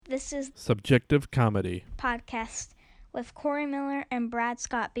This is Subjective Comedy podcast with Corey Miller and Brad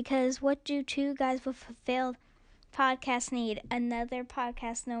Scott, because what do two guys with a failed podcast need? Another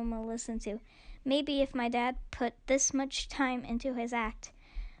podcast no one will listen to. Maybe if my dad put this much time into his act,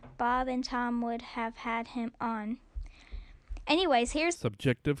 Bob and Tom would have had him on. Anyways, here's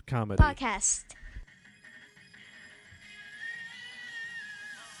Subjective Comedy podcast.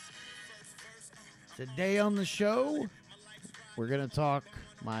 Today on the show, we're going to talk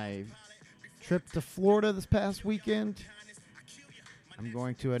my trip to Florida this past weekend. I'm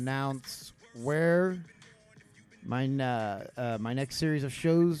going to announce where my next series of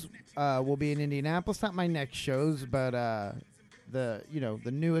shows will be in Indianapolis. Not my next shows, but the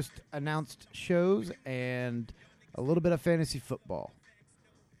newest announced shows and a little bit of fantasy football.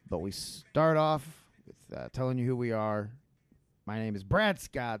 But we start off with telling you who we are. My name is Brad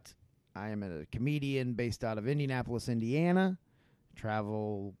Scott. I am a comedian based out of Indianapolis, Indiana.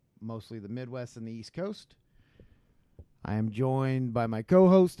 Travel mostly the Midwest and the East Coast. I am joined by my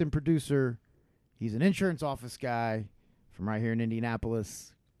co-host and producer. He's an insurance office guy from right here in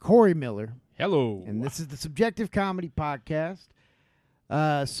Indianapolis, Corey Miller. Hello. And this is the Subjective Comedy Podcast.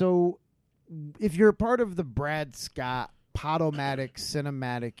 So if you're a part of the Brad Scott Podomatic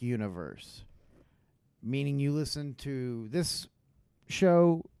Cinematic Universe, meaning you listen to this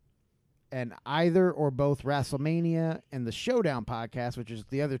show and either or both WrestleMania and the Showdown podcast, which is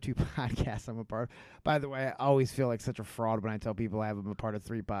the other two podcasts I'm a part of. By the way, I always feel like such a fraud when I tell people I'm a part of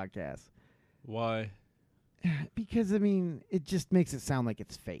 3 podcasts. Why? Because, I mean, it just makes it sound like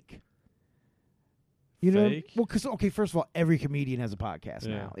it's fake. You know? Fake? Well, because, okay, first of all, every comedian has a podcast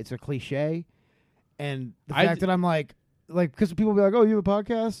Yeah. now. It's a cliche. And the fact that I'm like, because people be like, oh, you have a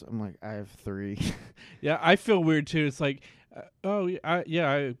podcast? I'm like, I have 3. Yeah, I feel weird too. It's like,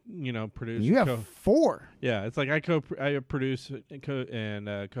 I produce. You have 4. Yeah, it's like I produce and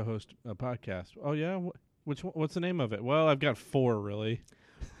co-host a podcast. Oh yeah, what's the name of it? Well, I've got 4 really.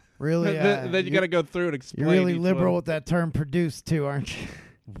 Really? Then you got to go through and explain. You're really each liberal one. with that term "produce" too, aren't you?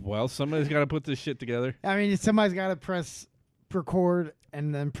 Well, somebody's got to put this shit together. I mean, somebody's got to press record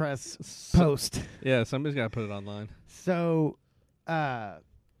and then press post. Yeah, somebody's got to put it online. So,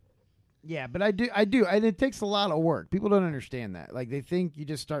 yeah, but I do, and it takes a lot of work. People don't understand that. Like, they think you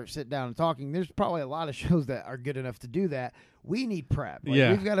just start sitting down and talking. There's probably a lot of shows that are good enough to do that. We need prep. Like,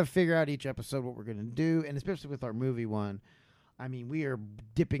 yeah. We've got to figure out each episode what we're going to do, and especially with our movie one, I mean, we are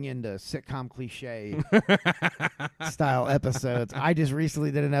dipping into sitcom cliche style episodes. I just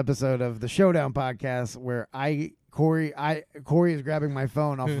recently did an episode of the Showdown podcast where Corey is grabbing my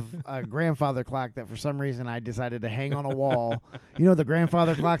phone off of a grandfather clock that for some reason I decided to hang on a wall. You know, the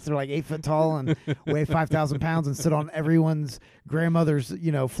grandfather clocks that are like 8 foot tall and weigh 5,000 pounds and sit on everyone's grandmother's,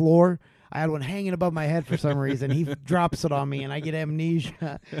 floor. I had one hanging above my head for some reason. He drops it on me, and I get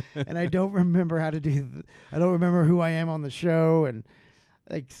amnesia, and I don't remember how to do. I don't remember who I am on the show, and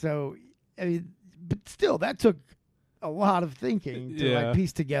so. I mean, but still, that took a lot of thinking to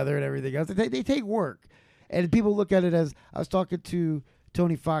piece together and everything else. They take work, and people look at it as. I was talking to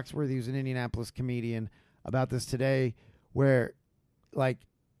Tony Foxworthy, who's an Indianapolis comedian, about this today, where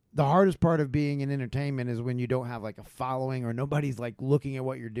the hardest part of being in entertainment is when you don't have like a following or nobody's like looking at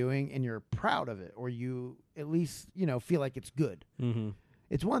what you're doing and you're proud of it, or you at least, feel like it's good. Mm-hmm.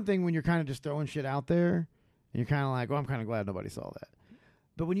 It's one thing when you're kind of just throwing shit out there and you're kind of like, well, I'm kind of glad nobody saw that.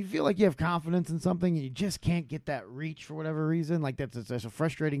 But when you feel like you have confidence in something and you just can't get that reach for whatever reason, like that's a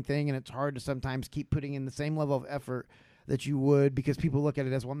frustrating thing, and it's hard to sometimes keep putting in the same level of effort that you would because people look at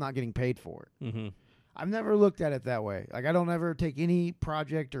it as, well, I'm not getting paid for it. Mm-hmm. I've never looked at it that way. Like, I don't ever take any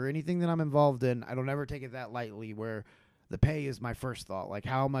project or anything that I'm involved in. I don't ever take it that lightly where the pay is my first thought. Like,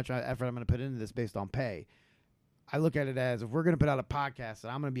 how much effort I'm going to put into this based on pay. I look at it as, if we're going to put out a podcast that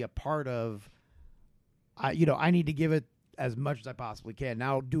I'm going to be a part of, I need to give it as much as I possibly can.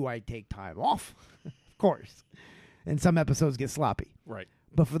 Now, do I take time off? Of course. And some episodes get sloppy. Right.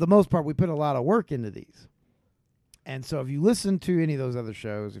 But for the most part, we put a lot of work into these. And so if you listen to any of those other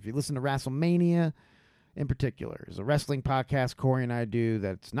shows, if you listen to WrestleMania in particular, is a wrestling podcast Corey and I do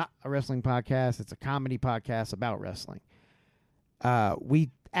that's not a wrestling podcast. It's a comedy podcast about wrestling.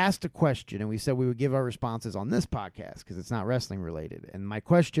 We asked a question, and we said we would give our responses on this podcast because it's not wrestling related. And my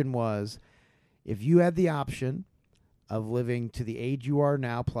question was, if you had the option of living to the age you are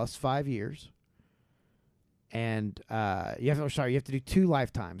now plus 5 years, and you have to do 2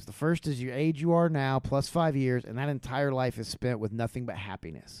 lifetimes. The first is your age you are now plus 5 years, and that entire life is spent with nothing but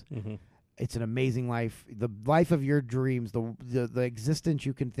happiness. Mm-hmm. It's an amazing life. The life of your dreams, the existence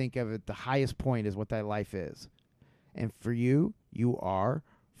you can think of at the highest point is what that life is. And for you, you are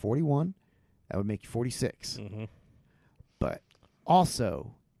 41. That would make you 46. Mm-hmm. But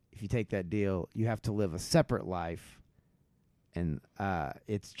also, if if you take that deal, you have to live a separate life, and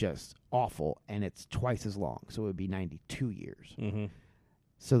it's just awful, and it's twice as long, so it would be 92 years. Mm-hmm.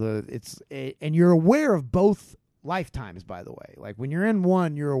 So and you're aware of both lifetimes, by the way. Like when you're in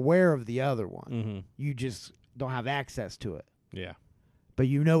one, you're aware of the other one. Mm-hmm. You just don't have access to it, Yeah. but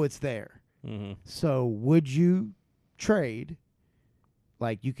you know it's there. Mm-hmm. So would you trade?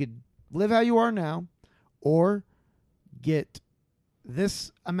 Like you could live how you are now, or get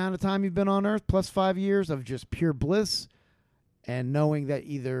this amount of time you've been on Earth plus 5 years of just pure bliss, and knowing that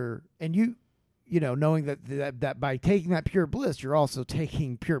knowing that by taking that pure bliss, you're also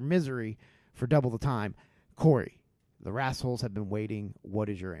taking pure misery for double the time. Corey, the Rassholes have been waiting. What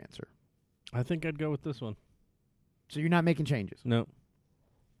is your answer? I think I'd go with this one. So you're not making changes. No.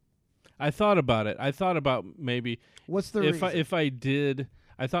 I thought about it. I thought about maybe What's the reason?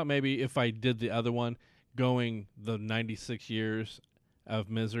 I thought maybe if I did the other one, going the 96 years of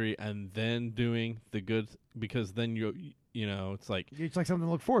misery and then doing the good, because then it's like It's like something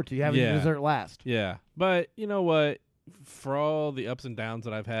to look forward to. You have your dessert last. yeah. But you know what? For all the ups and downs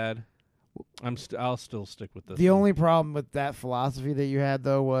that I've had, I'll still stick with this. The one. only problem with that philosophy that you had,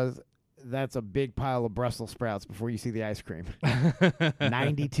 though, was that's a big pile of Brussels sprouts before you see the ice cream.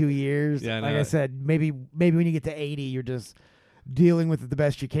 92 years. Yeah, I like know. I said, maybe when you get to 80, you're just dealing with it the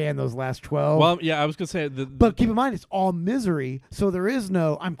best you can those last 12. Well, yeah, I was gonna say But keep in mind, it's all misery, so there is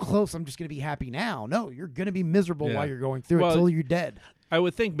no, I'm close, I'm just going to be happy now. No, you're going to be miserable Yeah. while you're going through it Well, till you're dead. I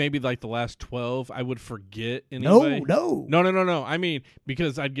would think maybe like the last 12, I would forget anyway. No. No. I mean,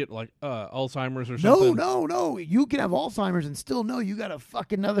 because I'd get like Alzheimer's or something. No. You can have Alzheimer's and still know you got a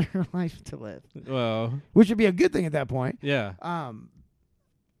fucking another life to live, Well, which would be a good thing at that point. yeah.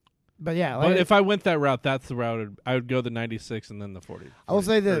 But yeah, But if I went that route, that's the route I would go the 96 and then the 40. I will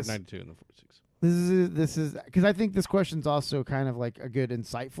say or this. 92 and the 46. This is because I think this question's also kind of like a good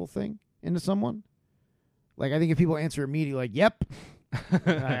insightful thing into someone. Like I think if people answer immediately, like, "Yep,"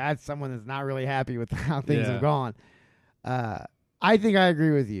 that's someone that's not really happy with how things Yeah. have gone. I think I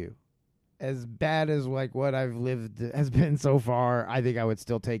agree with you. As bad as like what I've lived has been so far, I think I would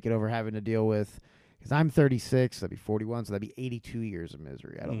still take it over having to deal with. Because I'm 36, that'd be 41, so that'd be 82 years of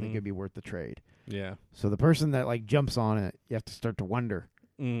misery. I don't think Mhm. it'd be worth the trade. Yeah. So the person that like jumps on it, you have to start to wonder.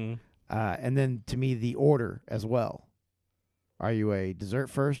 Mm. And then to me, the order as well. Are you a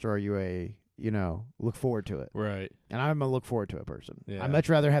dessert first, or are you a look forward to it? Right. And I'm a look forward to it person. Yeah. I'd much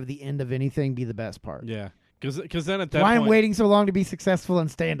rather have the end of anything be the best part. Yeah. Because then at that That's why point, I'm waiting so long to be successful in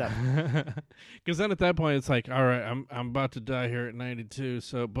stand up. Because then at that point, it's like, all right, I'm about to die here at 92.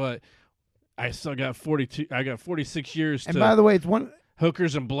 So, but I still got 42. I got 46 years And to by the way, it's one.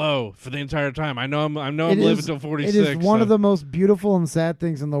 hookers and blow for the entire time. I know I'm It living is- till 46. It is one so- of the most beautiful and sad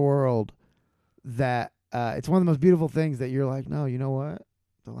things in the world. That it's one of the most beautiful things that you're like, no, you know what?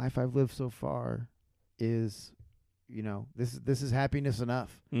 The life I've lived so far is, this is happiness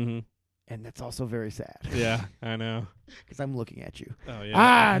enough, Mhm. and that's also very sad. Yeah, I know. Because I'm looking at you. Oh yeah.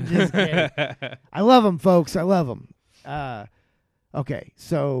 I'm just kidding. I love them, folks. I love them. Okay,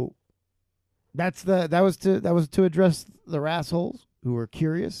 so that was to address the Rassholes who are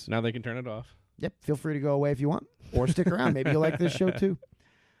curious. Now they can turn it off. Yep, feel free to go away if you want, or stick around. Maybe you'll like this show too.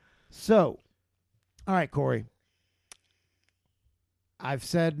 So, all right, Corey. I've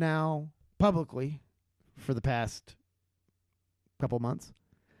said now publicly for the past couple months,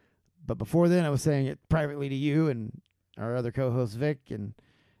 but before then I was saying it privately to you and our other co-host Vic and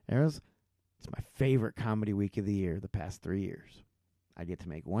Eros. It's my favorite comedy week of the year the past 3 years. I get to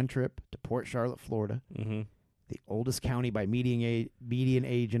make one trip to Port Charlotte, Florida, Mm-hmm. the oldest county by median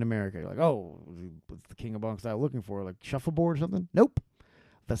age in America. You're like, oh, what's the King of Bong style looking for? Like shuffleboard or something? Nope.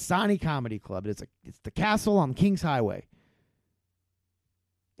 Vasani Comedy Club. It's the castle on Kings Highway.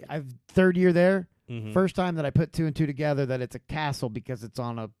 I've third year there. Mm-hmm. First time that I put two and two together that it's a castle because it's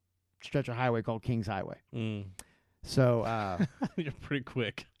on a stretch of highway called Kings Highway. Mm. So You're pretty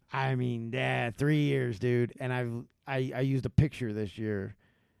quick. I mean, 3 years, dude. And I used a picture this year,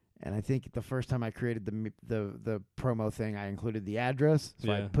 and I think the first time I created the promo thing, I included the address.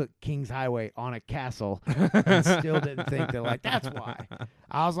 So I Yeah. put Kings Highway on a castle, and still didn't think that like that's why.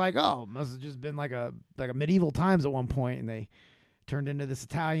 I was like, oh, must have just been like a medieval times at one point, and they turned into this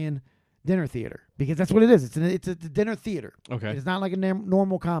Italian dinner theater because that's what it is. It's a dinner theater. Okay. It's not like a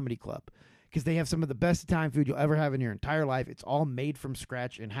normal comedy club because they have some of the best Italian food you'll ever have in your entire life. It's all made from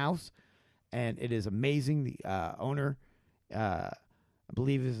scratch in-house, and it is amazing. The owner, I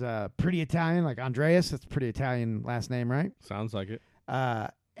believe, is pretty Italian, like Andreas. That's a pretty Italian last name, right? Sounds like it.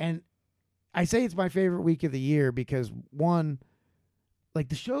 And I say it's my favorite week of the year because, one, like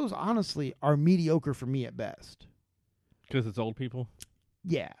the shows, honestly, are mediocre for me at best. Because it's old people?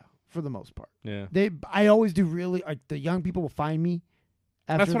 Yeah. for the most part. Yeah. I always do really like the young people will find me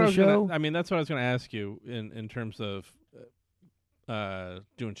after That's what the I was show. gonna. I mean, that's what I was gonna ask you in terms of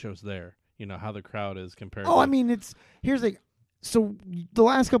doing shows there. You know how the crowd is compared. Oh, to, I mean, here's the so the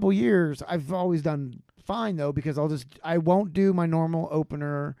last couple of years I've always done fine though because I won't do my normal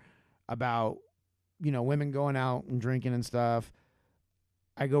opener about women going out and drinking and stuff.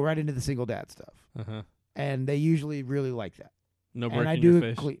 I go right into the single dad stuff, and they usually really like that. No and I breaking do your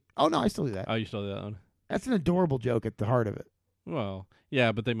it face. Oh no, I still do that. Oh, you still do that one? That's an adorable joke at the heart of it. Well,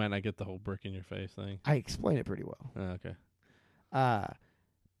 yeah, but they might not get the whole brick in your face thing. I explain it pretty well. Oh, okay.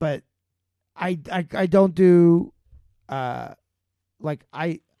 But I don't do like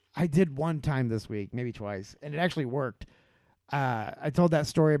I did one time this week, maybe twice, and it actually worked. I told that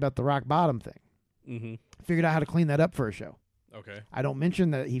story about the rock bottom thing. Mm-hmm. Figured out how to clean that up for a show. Okay. I don't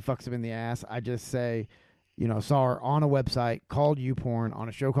mention that he fucks him in the ass. I just say, saw her on a website called YouPorn on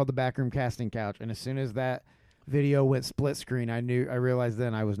a show called The Backroom Casting Couch, and as soon as that video went split screen, I realized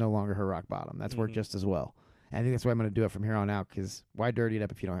then I was no longer her rock bottom. That's worked just as well. And I think that's why I'm going to do it from here on out, because why dirty it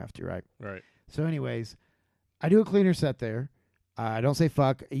up if you don't have to, right? Right. So anyways, I do a cleaner set there. I don't say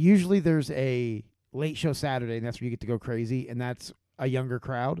fuck. Usually there's a late show Saturday, and that's where you get to go crazy, and that's a younger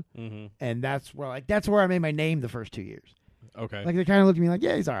crowd. Mm-hmm. And that's where I made my name the first 2 years. Okay. Like they kind of look at me like,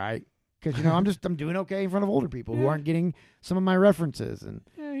 yeah, he's all right. Because, I'm doing okay in front of older people who aren't getting some of my references and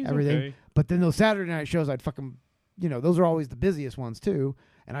he's everything. Okay. But then those Saturday night shows, I'd fucking, those are always the busiest ones too.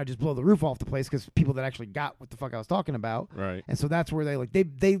 And I just blow the roof off the place because people that actually got what the fuck I was talking about. Right. And so that's where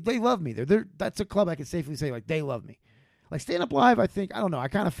they love me. That's a club I can safely say like they love me. Like Stand Up Live, I think, I don't know. I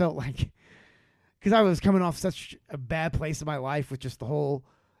kind of felt like, because I was coming off such a bad place in my life with just the whole,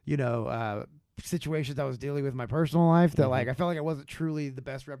 situations I was dealing with in my personal life that like I felt like I wasn't truly the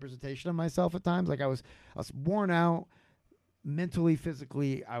best representation of myself at times. Like I was worn out mentally,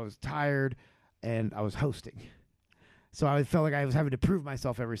 physically. I was tired, and I was hosting, so I felt like I was having to prove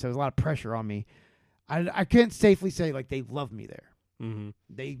myself every. So there was a lot of pressure on me. I can't safely say like they love me there. Mm-hmm.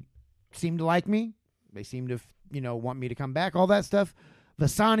 They seem to like me. They seem to want me to come back. All that stuff.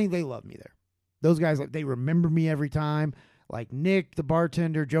 Vasani, they love me there. Those guys, like, they remember me every time. Like Nick, the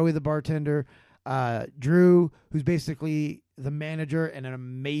bartender, Joey, the bartender, Drew, who's basically the manager and an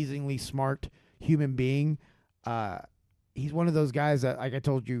amazingly smart human being. He's one of those guys that, like I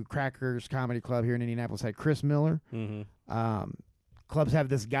told you, Crackers Comedy Club here in Indianapolis had Chris Miller. Mm-hmm. Clubs have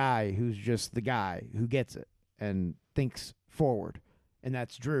this guy who's just the guy who gets it and thinks forward, and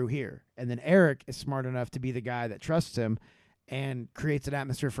that's Drew here. And then Eric is smart enough to be the guy that trusts him and creates an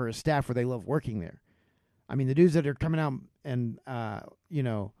atmosphere for his staff where they love working there. I mean, the dudes that are coming out and,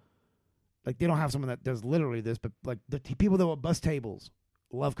 like they don't have someone that does literally this, but like the people that will bus tables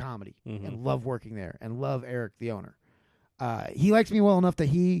love comedy and love working there and love Eric, the owner. He likes me well enough that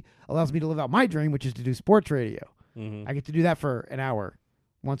he allows me to live out my dream, which is to do sports radio. Mm-hmm. I get to do that for an hour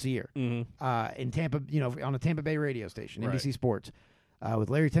once a year in Tampa, on a Tampa Bay radio station, right. NBC Sports, with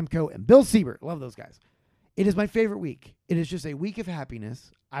Larry Temko and Bill Siebert. Love those guys. It is my favorite week. It is just a week of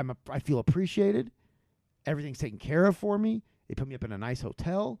happiness. I feel appreciated. Everything's taken care of for me. They put me up in a nice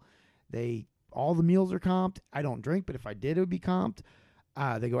hotel. All the meals are comped. I don't drink, but if I did, it would be comped.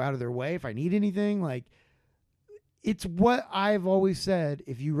 They go out of their way if I need anything. Like, it's what I've always said.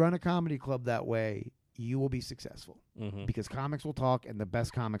 If you run a comedy club that way, you will be successful because comics will talk and the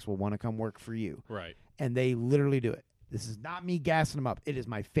best comics will want to come work for you. Right. And they literally do it. This is not me gassing them up. It is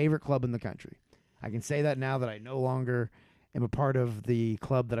my favorite club in the country. I can say that now that I no longer am a part of the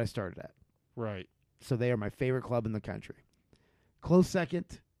club that I started at. Right. So they are my favorite club in the country. Close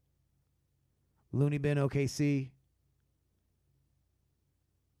second, Looney Bin OKC.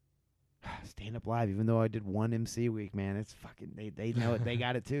 Stand Up Live, even though I did one MC week, man, it's fucking, they know it. They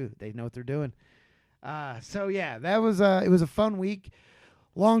got it too. They know what they're doing. So yeah, that was it was a fun week.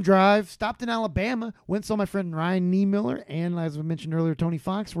 Long drive, stopped in Alabama, went saw my friend Ryan Niemiller, and as I mentioned earlier, Tony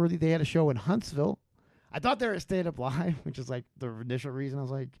Foxworthy. They had a show in Huntsville. I thought they were at Stand Up Live, which is like the initial reason. I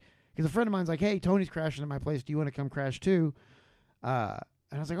was like, because a friend of mine's like, hey, Tony's crashing at my place. Do you want to come crash too? And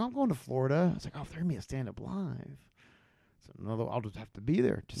I was like, oh, I'm going to Florida. I was like, oh, they're going to be a Stand Up Live. So no, I'll just have to be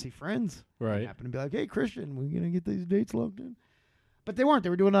there to see friends. Right. I happen to be like, hey, Christian, we're going to get these dates locked in. But they weren't. They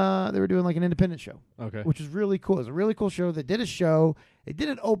were doing like an independent show. Okay. Which was really cool. It was a really cool show. They did a show. They did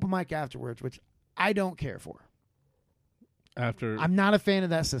an open mic afterwards, which I don't care for. I'm not a fan of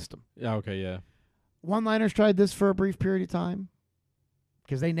that system. Yeah. Okay. Yeah. One-liners tried this for a brief period of time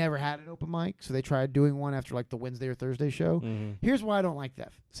because they never had an open mic, so they tried doing one after like the Wednesday or Thursday show. Mm-hmm. Here's why I don't like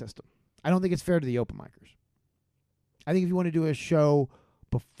that system. I don't think it's fair to the open micers. I think if you want to do a show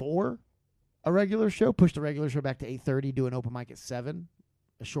before a regular show, push the regular show back to 8:30, do an open mic at 7,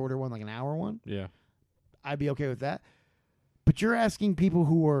 a shorter one, like an hour one, Yeah. I'd be okay with that. But you're asking people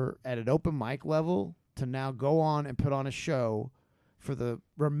who are at an open mic level to now go on and put on a show for the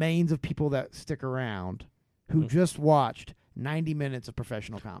remains of people that stick around who just watched 90 minutes of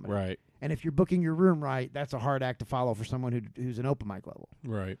professional comedy. Right. And if you're booking your room right, that's a hard act to follow for someone who's an open mic level.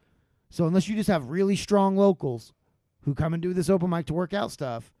 Right. So unless you just have really strong locals who come and do this open mic to work out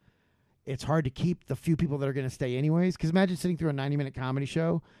stuff, it's hard to keep the few people that are going to stay anyways. Because imagine sitting through a 90-minute comedy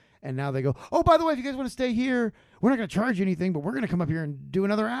show, and now they go, oh, by the way, if you guys want to stay here, we're not going to charge you anything, but we're going to come up here and do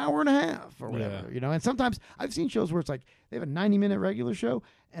another hour and a half or whatever. Yeah. You know. And sometimes I've seen shows where it's like they have a 90-minute regular show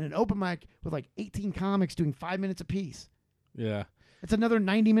and an open mic with like 18 comics doing 5 minutes apiece. Yeah. It's another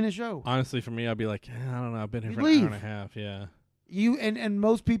 90-minute show. Honestly, for me, I'd be like, I don't know. I've been here You for an leave. hour and a half. Yeah. You and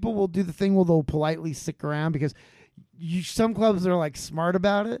most people will do the thing where they'll politely stick around because some clubs are like smart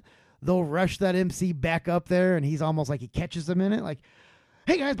about it. They'll rush that MC back up there, and he's almost like he catches them in it. Like,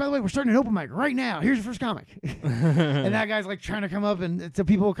 hey guys, by the way, we're starting an open mic right now. Here's your first comic. And that guy's like trying to come up, and so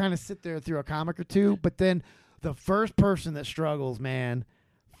people will kind of sit there through a comic or two. But then the first person that struggles, man,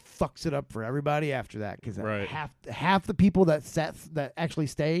 fucks it up for everybody after that because Right. half the people that actually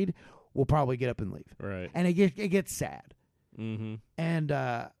stayed will probably get up and leave, Right. and it gets sad. Mm-hmm. And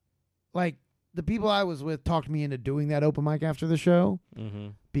like the people I was with talked me into doing that open mic after the show Mm-hmm.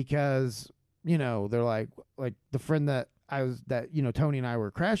 because, you know, they're like the friend that Tony and I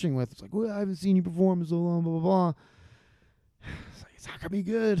were crashing with. It's like, well, I haven't seen you perform in so long, blah, blah, blah. It's like, it's not going to be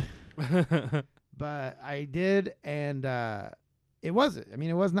good. But I did, and it wasn't. I mean,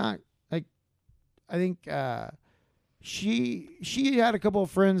 it was not. Like, I think she had a couple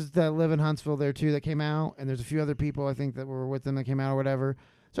of friends that live in Huntsville there, too, that came out. And there's a few other people, I think, that were with them that came out or whatever.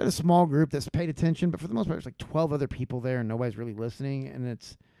 So I had a small group that's paid attention. But for the most part, there's like 12 other people there, and nobody's really listening. And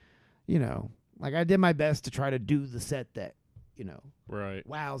it's, you know, like I did my best to try to do the set that, you know, Right.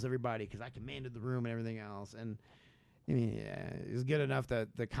 wows everybody because I commanded the room and everything else. And I mean, yeah, it was good enough that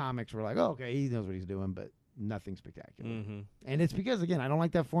the comics were like, oh, okay, he knows what he's doing, but nothing spectacular. Mm-hmm. And it's because, again, I don't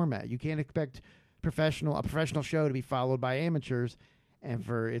like that format. You can't expect a professional show to be followed by amateurs and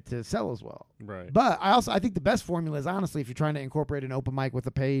for it to sell as well. Right. But I think the best formula is, honestly, if you're trying to incorporate an open mic with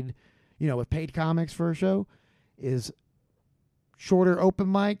a paid, you know, with paid comics for a show, is shorter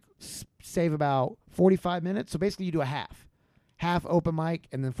open mic, save about 45 minutes. So basically you do a half open mic,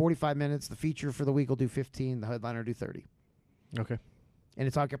 and then 45 minutes. The feature for the week will do 15. The headliner will do 30. Okay. And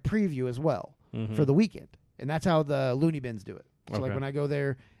it's like a preview as well Mm-hmm. for the weekend. And that's how the Looney Bins do it. So like Okay. when I go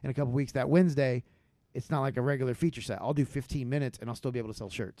there in a couple weeks that Wednesday, it's not like a regular feature set. I'll do 15 minutes, and I'll still be able to sell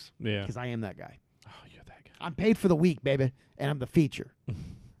shirts Yeah. because I am that guy. Oh, you're that guy. I'm paid for the week, baby, and I'm the feature.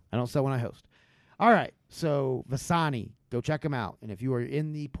 I don't sell when I host. All right, so Vasani, go check them out. And if you are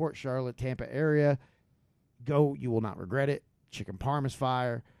in the Port Charlotte, Tampa area, go. You will not regret it. Chicken parm is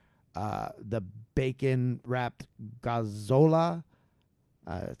fire. The bacon wrapped gazzola,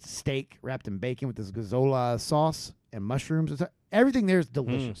 steak wrapped in bacon with this gazzola sauce and mushrooms. Everything there is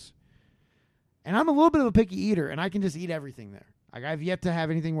delicious. And I'm a little bit of a picky eater, and I can just eat everything there. Like, I've yet to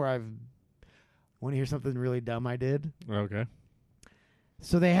have anything where I've want to hear something really dumb I did. Okay.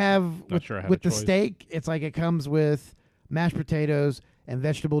 So they have Not sure I had with a the choice. steak, it's like it comes with mashed potatoes and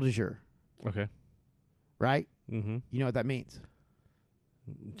vegetable du jour, Okay. right? Mm-hmm. You know what that means?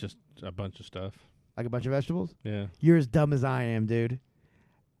 Just a bunch of stuff. Like a bunch of vegetables? Yeah. You're as dumb as I am, dude.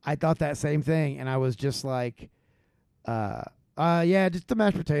 I thought that same thing, and I was just like, yeah, just the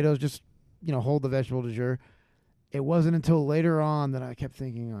mashed potatoes, just, you know, hold the vegetable du jour. It wasn't until later on that I kept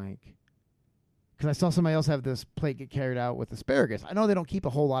thinking, like, because I saw somebody else have this plate get carried out with asparagus. I know they don't keep a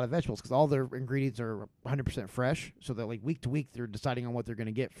whole lot of vegetables because all their ingredients are 100% fresh. So they're like week to week, they're deciding on what they're going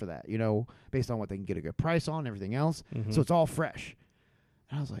to get for that, you know, based on what they can get a good price on and everything else. Mm-hmm. So it's all fresh.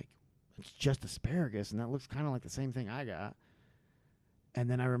 And I was like, it's just asparagus, and that looks kind of like the same thing I got. And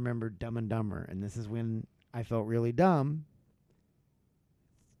then I remembered Dumb and Dumber, and this is when I felt really dumb.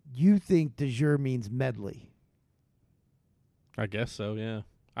 You think de jour means medley. I guess so, yeah.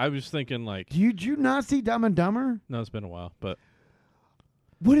 I was thinking, like, Did you not see Dumb and Dumber? no, it's been a while, but,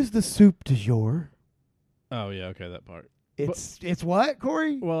 What is the soup du jour? oh, yeah, okay, that part. It's what,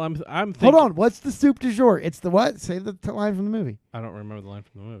 Corey? Well, I'm thinking. Hold on. What's the soup du jour? It's the what? Say the line from the movie. I don't remember the line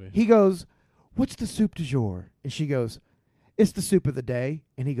from the movie. He goes, what's the soup du jour? And she goes, it's the soup of the day.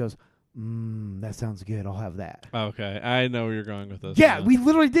 And he goes, that sounds good. I'll have that. Okay, I know where you're going with this. Yeah, we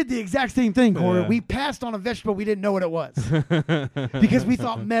literally did the exact same thing, Corey. Yeah. We passed on a vegetable. We didn't know what it was because we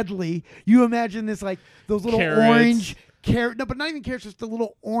thought medley. You imagine this, like those little Carrots. orange carrot. No, but not even carrots, just the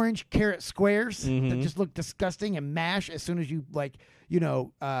little orange carrot squares that Mhm. just look disgusting and mash as soon as you, like, you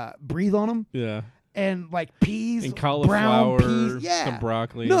know, breathe on them. Yeah. and like peas, And brown cauliflower, peas. Yeah. some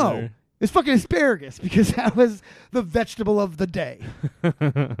broccoli. No. In It's fucking asparagus because that was the vegetable of the day.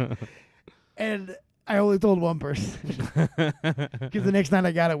 there. And I only told one person because the next night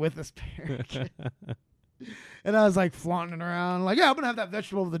I got it with asparagus. And I was like flaunting around, like, yeah, I'm going to have that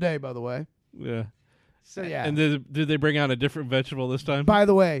vegetable of the day, by the way. Yeah. So, yeah. And did they bring out a different vegetable this time? By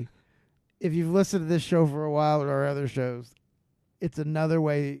the way, if you've listened to this show for a while or our other shows, it's another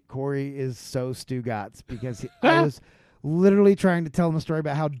way Corey is so Stu Gatz because I was literally trying to tell him a story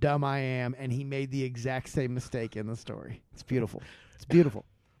about how dumb I am, and he made the exact same mistake in the story. It's beautiful. It's beautiful.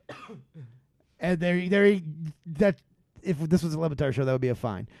 And that if this was a Lebatard show, that would be a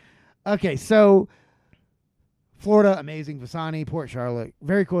fine. Okay, so Florida, amazing. Vasani, Port Charlotte,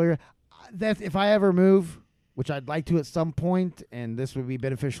 very cool area. That's if I ever move, which I'd like to at some point, and this would be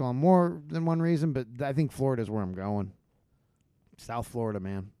beneficial on more than one reason, but I think Florida is where I'm going. South Florida,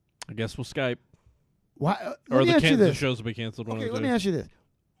 man. I guess we'll Skype. Why? Or the shows will be canceled. Okay, let me ask you this.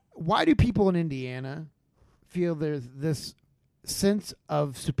 Why do people in Indiana feel there's this sense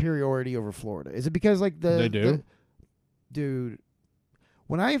of superiority over Florida? Is it because like They do? Dude,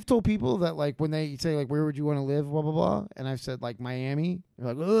 when I have told people that like when they say like where would you want to live, blah blah blah, and I've said like Miami,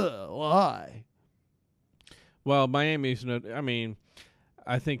 they're like, ugh, why? Well, Miami's no. I mean,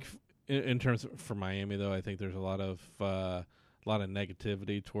 I think in terms of, for Miami though, I think there's a lot of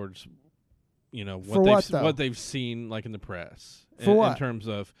negativity towards what they've seen like in the press in terms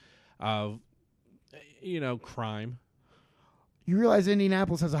of crime. You realize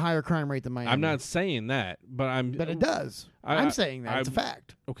Indianapolis has a higher crime rate than Miami. I'm not saying that, but it does. I'm saying that it's a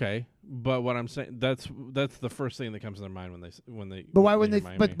fact. Okay, but what I'm saying that's the first thing that comes to their mind when they. But why wouldn't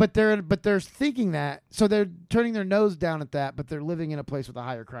they? But they're thinking that, so they're turning their nose down at that, but they're living in a place with a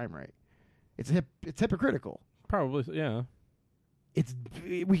higher crime rate. It's hypocritical. Probably, yeah.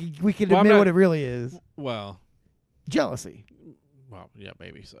 We can admit what it really is. Well, jealousy. Well, yeah,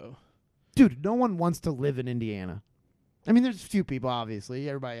 maybe so. Dude, no one wants to live in Indiana. I mean, there's a few people, obviously.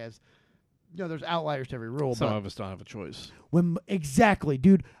 Everybody has, there's outliers to every rule. Some of us don't have a choice. Exactly,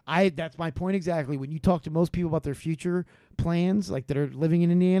 dude. That's my point exactly. When you talk to most people about their future plans, like that are living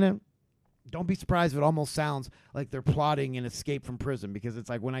in Indiana, don't be surprised if it almost sounds like they're plotting an escape from prison because it's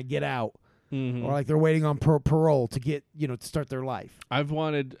like when I get out, or like they're waiting on parole to get, to start their life. I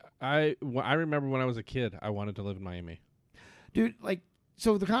remember when I was a kid, I wanted to live in Miami. Dude, like,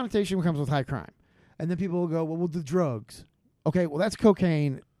 so the connotation comes with high crime. And then people will go, well, the drugs. Okay, well, that's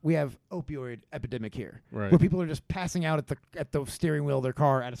cocaine. We have opioid epidemic here. Right. Where people are just passing out at the steering wheel of their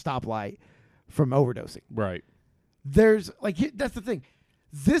car at a stoplight from overdosing. Right. There's, like, that's the thing.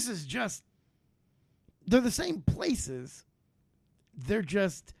 This is just, they're the same places. They're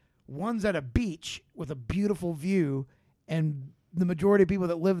just one's at a beach with a beautiful view, and the majority of people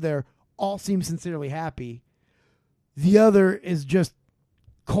that live there all seem sincerely happy. The other is just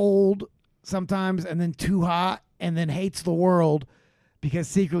cold sometimes and then too hot and then hates the world because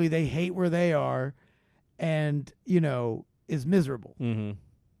secretly they hate where they are and, is miserable. Mm-hmm.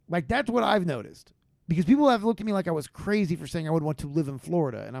 Like, that's what I've noticed. Because people have looked at me like I was crazy for saying I would want to live in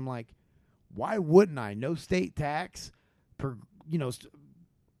Florida. And I'm like, why wouldn't I? No state tax, for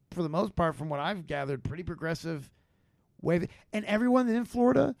the most part, from what I've gathered, pretty progressive way. And everyone in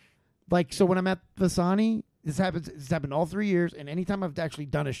Florida, like, so when I'm at Vasani, this happened all 3 years, and anytime I've actually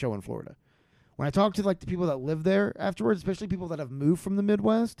done a show in Florida. When I talk to, like, the people that live there afterwards, especially people that have moved from the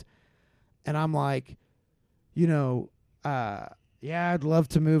Midwest, and I'm like, yeah, I'd love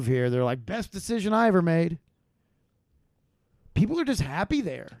to move here. They're like, best decision I ever made. People are just happy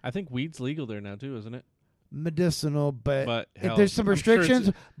there. I think weed's legal there now, too, isn't it? Medicinal, but hell, there's some restrictions,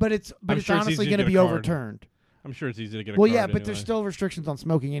 but it's honestly going to be overturned. I'm sure it's easy to get a card. Well, yeah, but there's still restrictions on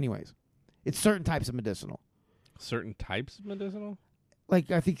smoking anyways. It's certain types of medicinal. Certain types of medicinal? Like,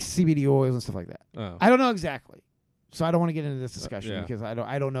 I think CBD oils and stuff like that. Oh. I don't know exactly. So I don't want to get into this discussion because I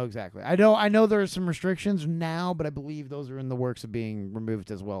don't know exactly. I know there are some restrictions now, but I believe those are in the works of being removed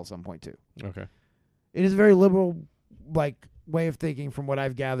as well at some point too. Okay. It is a very liberal, like, way of thinking from what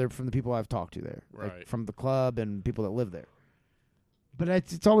I've gathered from the people I've talked to there. Right. Like, from the club and people that live there. But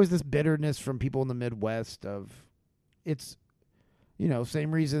it's always this bitterness from people in the Midwest of it's,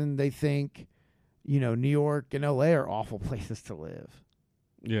 same reason they think, New York and LA are awful places to live.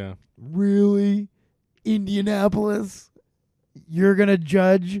 Yeah. Really? Indianapolis? You're going to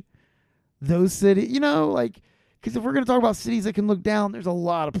judge those cities? Because if we're going to talk about cities that can look down, there's a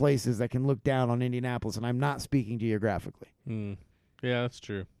lot of places that can look down on Indianapolis, and I'm not speaking geographically. Yeah, that's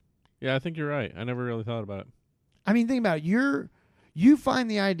true. Yeah, I think you're right. I never really thought about it. I mean, think about it. You find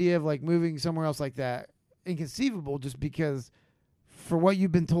the idea of, like, moving somewhere else like that inconceivable just because for what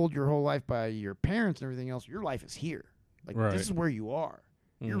you've been told your whole life by your parents and everything else, your life is here. Like, Right. this is where you are.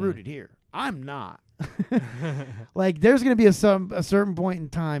 You're Mhm. rooted here. I'm not. Like, there's going to be a certain point in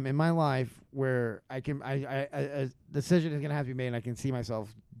time in my life where a decision is going to have to be made, and I can see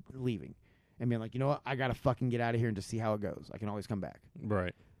myself leaving and being like, you know what, I got to fucking get out of here and just see how it goes. I can always come back.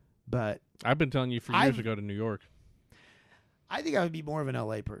 Right. But I've been telling you for years to go to New York. I think I would be more of an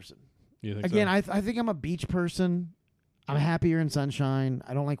LA person. You think Again, so? I think I'm a beach person. I'm happier in sunshine.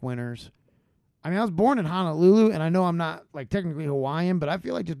 I don't like winters. I mean, I was born in Honolulu, and I know I'm not, like, technically Hawaiian, but I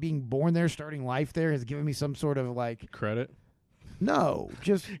feel like just being born there, starting life there, has given me some sort of, like, Credit? no,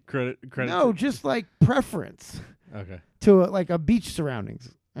 just, Credit? no, just, like, preference Okay. to, like, a beach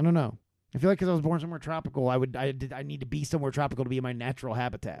surroundings. I don't know. I feel like because I was born somewhere tropical, I need to be somewhere tropical to be in my natural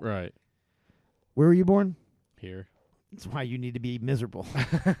habitat. Right. Where were you born? Here. That's why you need to be miserable.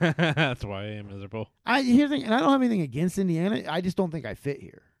 That's why I am miserable. Here's the thing, and I don't have anything against Indiana. I just don't think I fit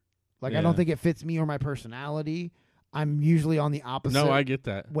here. Like, I don't Yeah. think it fits me or my personality. I'm usually on the opposite No, I get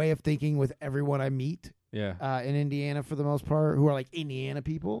that. way of thinking with everyone I meet Yeah. in Indiana for the most part, who are like Indiana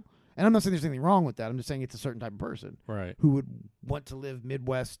people. And I'm not saying there's anything wrong with that. I'm just saying it's a certain type of person Right. who would want to live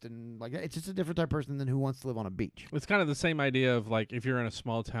Midwest and like that. It's just a different type of person than who wants to live on a beach. It's kind of the same idea of like if you're in a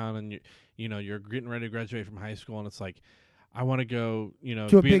small town and you're getting ready to graduate from high school and it's like I want to go,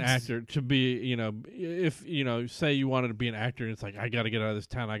 To a be an big actor, to be, if say you wanted to be an actor and it's like I got to get out of this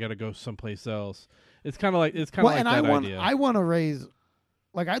town, I got to go someplace else. It's kind of like like and that I idea. want to raise,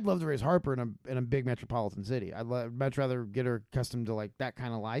 like, I'd love to raise Harper in a big metropolitan city. I'd much rather get her accustomed to like that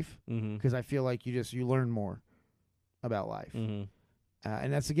kind of life Mhm. because I feel like you learn more about life. Mhm.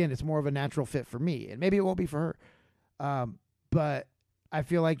 And that's, again, it's more of a natural fit for me, and maybe it won't be for her. But I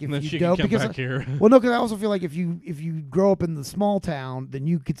feel like if And then you she don't, can come because back here. well, no, because I also feel like if you grow up in the small town, then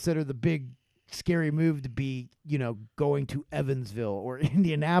you consider the big scary move to be, going to Evansville or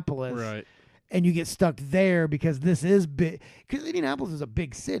Indianapolis, Right. and you get stuck there because this is big. Because Indianapolis is a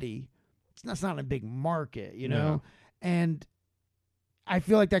big city, it's not a big market, No. and I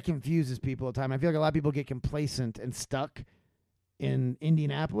feel like that confuses people at the time. I feel like a lot of people get complacent and stuck in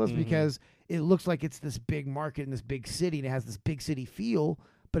Indianapolis Mhm. because it looks like it's this big market in this big city and it has this big city feel,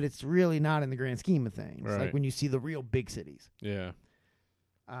 but it's really not in the grand scheme of things. Right. Like when you see the real big cities. Yeah.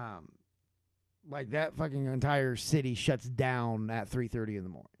 Like that fucking entire city shuts down at 3:30 in the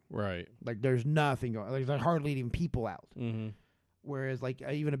morning. Right. Like there's nothing going. Like there's hardly even people out. Mhm. Whereas like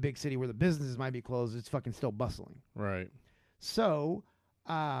even a big city where the businesses might be closed, it's fucking still bustling. Right. So,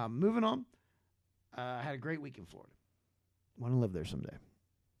 moving on. I had a great week in Florida. Want to live there someday.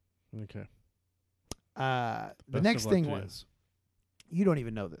 Okay. The Best next of luck thing to you. was, you don't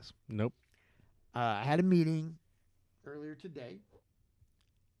even know this. Nope. I had a meeting earlier today,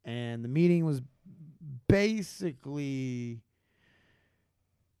 and the meeting was basically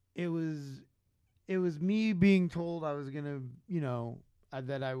it was me being told I was gonna,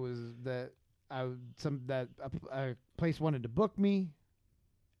 that a place wanted to book me,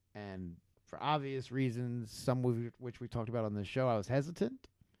 and for obvious reasons, some of which we talked about on this show, I was hesitant.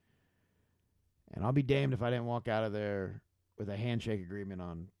 And I'll be damned if I didn't walk out of there with a handshake agreement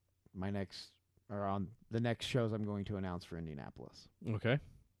on on the next shows I'm going to announce for Indianapolis. Okay.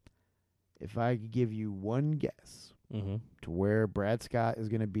 If I could give you one guess Mhm. to where Brad Scott is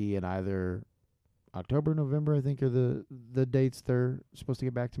going to be in either October, November, I think are the dates they're supposed to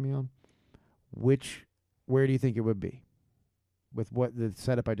get back to me on, where do you think it would be with what the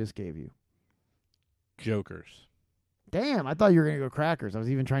setup I just gave you? Jokers. Damn, I thought you were going to go Crackers. I was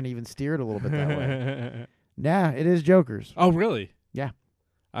even trying to steer it a little bit that way. Nah, it is Jokers. Oh, really? Yeah.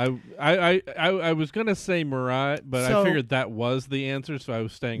 I was gonna say Murat, but So- I figured that was the answer, so I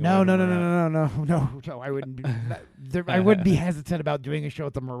was staying. No, away no, from no, Murat. no, no, no, no, no. I wouldn't be. I wouldn't be hesitant about doing a show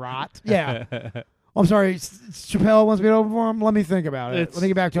at the Murat. Yeah. I'm sorry. Chappelle wants me to open for him. Let me think about it. Let me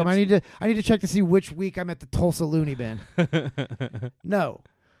get back to him. I need to check to see which week I'm at the Tulsa Looney Bin. No,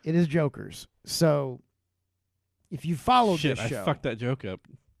 it is Jokers. So if you follow Shit, this show, I fucked that joke up.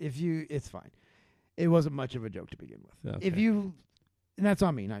 it's fine. It wasn't much of a joke to begin with. Okay. If you, and that's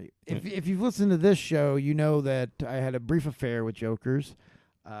on me, not you. If you've listened to this show, you know that I had a brief affair with Jokers.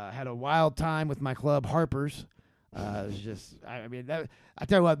 Had a wild time with my club, Harper's. It was just, I mean, I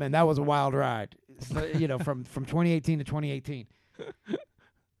tell you what, man, that was a wild ride. So, from 2018 to 2018.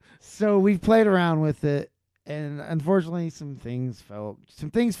 So we've played around with it, and unfortunately, some things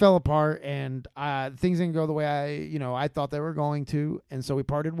fell apart, and things didn't go the way I thought they were going to, and so we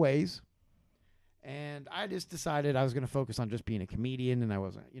parted ways. And I just decided I was going to focus on just being a comedian, and I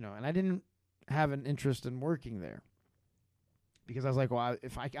wasn't, and I didn't have an interest in working there. Because I was like, well,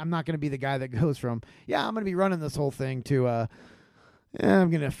 I'm not going to be the guy that goes from, I'm going to be running this whole thing to, I'm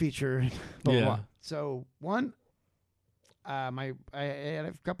gonna feature. Blah, blah, Yeah. blah. So one, I had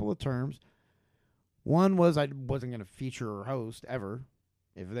a couple of terms. One was I wasn't gonna feature or host ever.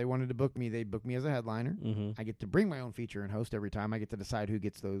 If they wanted to book me, they'd book me as a headliner. Mm-hmm. I get to bring my own feature and host every time. I get to decide who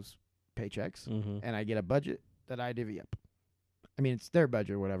gets those paychecks, Mm-hmm. and I get a budget that I divvy up. I mean, it's their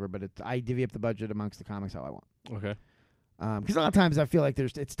budget or whatever, but I divvy up the budget amongst the comics how I want. Okay. Because a lot of times I feel like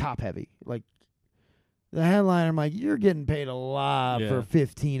it's top heavy. Like the headliner, I'm like, you're getting paid a lot Yeah. for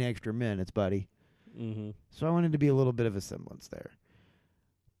 15 extra minutes, buddy. Mm-hmm. So I wanted to be a little bit of a semblance there.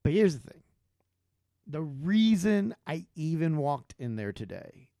 But here's the thing. The reason I even walked in there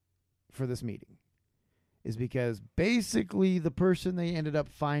today for this meeting is because basically the person they ended up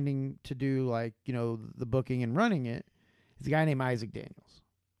finding to do the booking and running it is a guy named Isaac Daniels.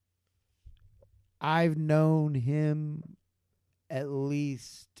 I've known him at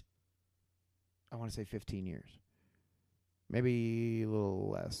least, I want to say 15 years. Maybe a little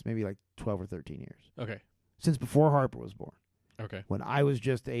less, maybe like 12 or 13 years. Okay. Since before Harper was born. Okay. When I was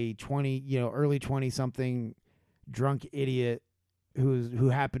just a early 20-something drunk idiot who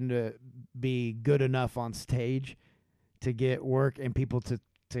happened to be good enough on stage to get work and people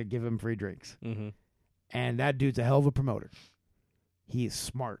to give him free drinks. Mm-hmm. And that dude's a hell of a promoter. He is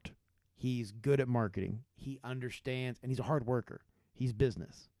smart. He's good at marketing. He understands, and he's a hard worker. He's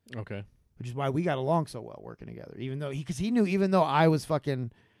business, Okay. which is why we got along so well working together. Because he knew, even though I was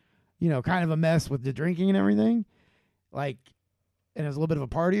fucking, kind of a mess with the drinking and everything, and I was a little bit of a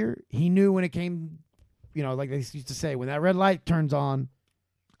partier, he knew when it came, like they used to say, when that red light turns on,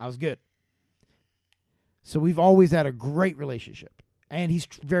 I was good. So we've always had a great relationship, and he's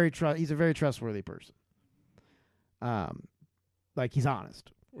a very trustworthy person. He's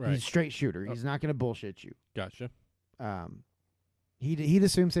honest. Right. He's a straight shooter. He's not going to bullshit you. Gotcha. He'd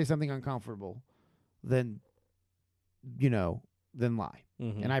assume say something uncomfortable, then lie.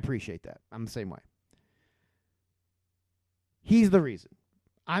 Mm-hmm. And I appreciate that. I'm the same way. He's the reason.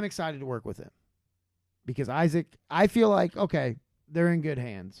 I'm excited to work with him. Because Isaac, I feel like, okay, they're in good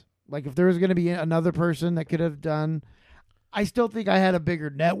hands. Like, if there was going to be another person that could have done, I still think I had a bigger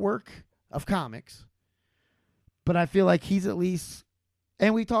network of comics. But I feel like he's at least,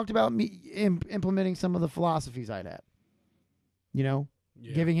 and we talked about me implementing some of the philosophies I'd had. Yeah.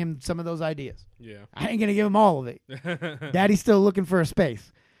 Giving him some of those ideas. Yeah. I ain't going to give him all of it. Daddy's still looking for a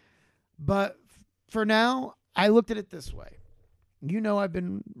space. But for now, I looked at it this way. I've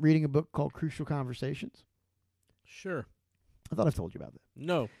been reading a book called Crucial Conversations. Sure. I thought I've told you about that.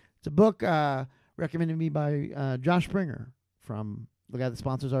 No. It's a book recommended to me by Josh Springer, from the guy that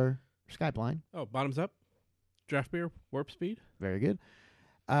sponsors our Skype line. Oh, bottoms up. Draft beer, warp speed. Very good.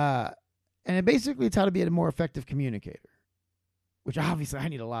 And it's how to be a more effective communicator, which obviously I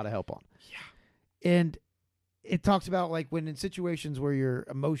need a lot of help on. Yeah. And it talks about when in situations where your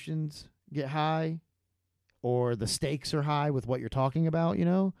emotions get high or the stakes are high with what you're talking about,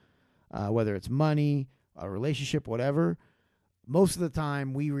 whether it's money, a relationship, whatever, most of the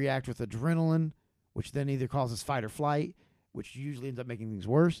time we react with adrenaline, which then either causes fight or flight, which usually ends up making things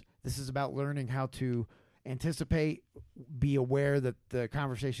worse. This is about learning how to anticipate, be aware that the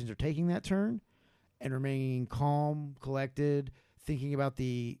conversations are taking that turn, and remaining calm, collected, thinking about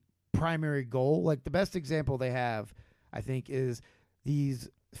the primary goal. Like, the best example they have, I think, is these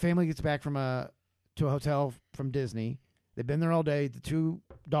family gets back to a hotel from Disney. They've been there all day. The two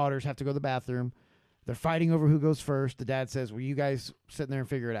daughters have to go to the bathroom. They're fighting over who goes first. The dad says, well, you guys sit there and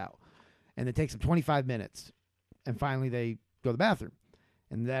figure it out. And it takes them 25 minutes. And finally they go to the bathroom.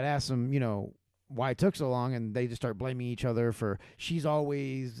 And the dad asks them, why it took so long. And they just start blaming each other for, she's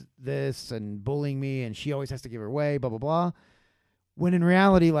always this and bullying me, and she always has to give her way, blah, blah, blah. When in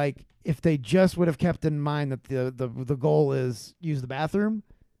reality, if they just would have kept in mind that the goal is use the bathroom,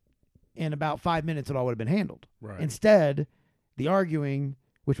 in about 5 minutes it all would have been handled. Right. Instead, the arguing,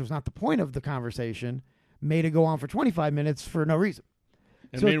 which was not the point of the conversation, made it go on for 25 minutes for no reason.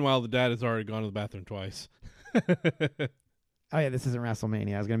 And meanwhile, the dad has already gone to the bathroom twice. Oh, yeah, this isn't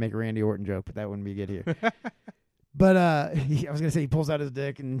WrestleMania. I was going to make a Randy Orton joke, but that wouldn't be good here. But I was going to say he pulls out his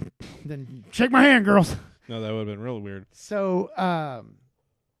dick and then, shake my hand, girls. No, that would have been really weird. So,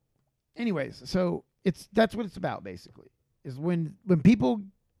 anyways, that's what it's about, basically, is when people,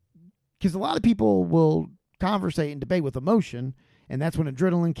 because a lot of people will conversate and debate with emotion, and that's when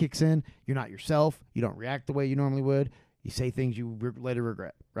adrenaline kicks in. You're not yourself. You don't react the way you normally would. You say things you later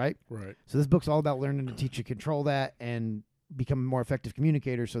regret, right? Right. So this book's all about learning to teach you control that and become a more effective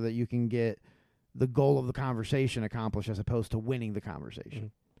communicator so that you can get the goal of the conversation accomplished as opposed to winning the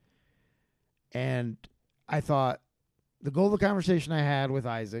conversation. Mm-hmm. And I thought the goal of the conversation I had with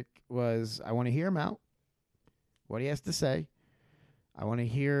Isaac was I want to hear him out, what he has to say, I want to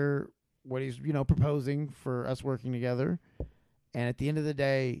hear what he's, proposing for us working together. And at the end of the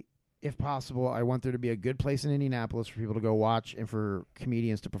day, if possible, I want there to be a good place in Indianapolis for people to go watch and for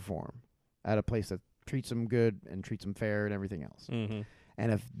comedians to perform at a place that treats them good and treats them fair and everything else. Mm-hmm.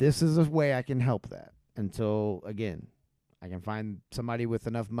 And if this is a way I can help that until, again, I can find somebody with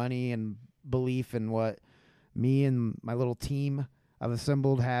enough money and belief in what me and my little team I've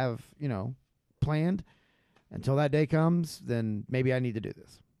assembled have, planned, until that day comes, then maybe I need to do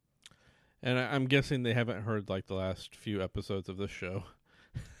this. And I'm guessing they haven't heard like the last few episodes of this show.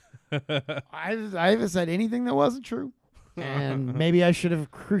 I haven't said anything that wasn't true. And maybe I should have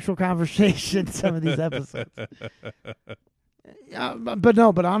crucial conversation some of these episodes.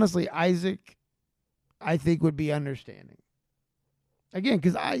 But honestly, Isaac, I think, would be understanding. Again,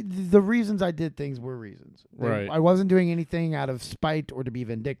 because the reasons I did things were reasons. Right. I wasn't doing anything out of spite or to be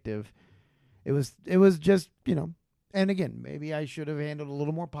vindictive. It was just, and again, maybe I should have handled it a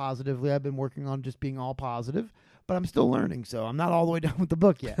little more positively. I've been working on just being all positive, but I'm still learning, so I'm not all the way done with the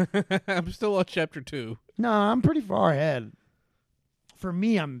book yet. I'm still on chapter 2. No, I'm pretty far ahead. For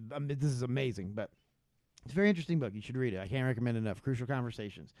me, this is amazing, but it's a very interesting book. You should read it. I can't recommend it enough. Crucial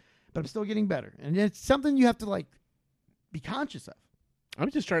Conversations. But I'm still getting better. And it's something you have to, be conscious of. I'm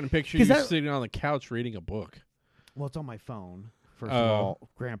just trying to picture you sitting on the couch reading a book. Well, it's on my phone, first of all,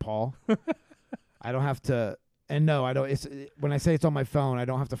 Grandpa. I don't have to... And no, I don't. When I say it's on my phone, I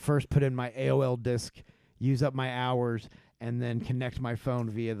don't have to first put in my AOL disk, use up my hours, and then connect my phone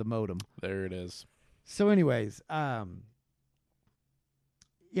via the modem. There it is. So, anyways, yeah,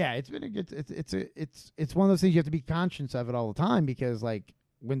 it's been a good. It's one of those things you have to be conscious of it all the time, because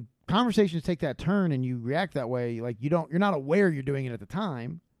when conversations take that turn and you react that way, you're not aware you're doing it at the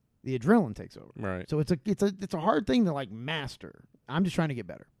time. The adrenaline takes over. Right. So it's a hard thing to master. I'm just trying to get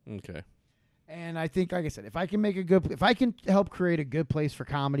better. Okay. And I think, like I said, if I can help create a good place for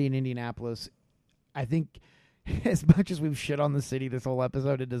comedy in Indianapolis, I think as much as we've shit on the city this whole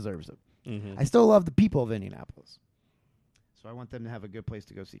episode, it deserves it. Mm-hmm. I still love the people of Indianapolis. So I want them to have a good place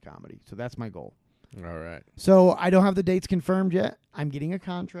to go see comedy. So that's my goal. All right. So I don't have the dates confirmed yet. I'm getting a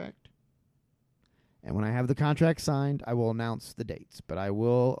contract. And when I have the contract signed, I will announce the dates. But I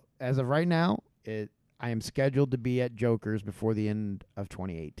will, as of right now, I am scheduled to be at Joker's before the end of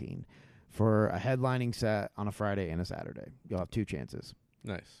 2018. For a headlining set on a Friday and a Saturday. You'll have 2 chances.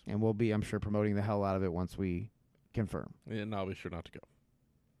 Nice. And we'll be, I'm sure, promoting the hell out of it once we confirm. And I'll be sure not to go.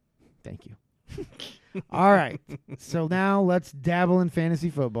 Thank you. All right. So now let's dabble in fantasy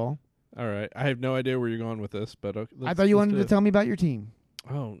football. All right. I have no idea where you're going with this, but okay, I thought you wanted to tell me about your team.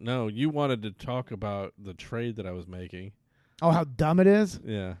 Oh, no. You wanted to talk about the trade that I was making. Oh, how dumb it is?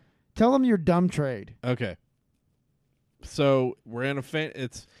 Yeah. Tell them your dumb trade. Okay. So we're in a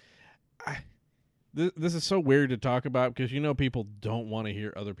this is so weird to talk about, because people don't want to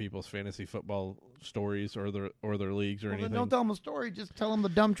hear other people's fantasy football stories or their leagues or anything. Then don't tell them a story. Just tell them the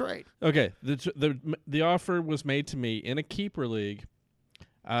dumb trade. Okay. The offer was made to me in a keeper league.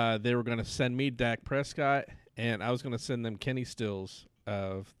 They were going to send me Dak Prescott, and I was going to send them Kenny Stills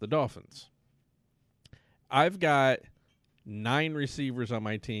of the Dolphins. I've got 9 receivers on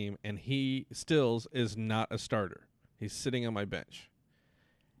my team, and Stills is not a starter. He's sitting on my bench.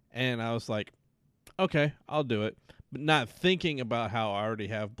 And I was like, okay, I'll do it. But not thinking about how I already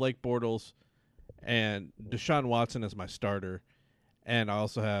have Blake Bortles and Deshaun Watson as my starter. And I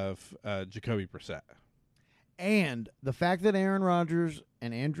also have Jacoby Brissett. And the fact that Aaron Rodgers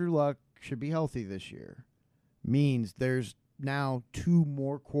and Andrew Luck should be healthy this year means there's now 2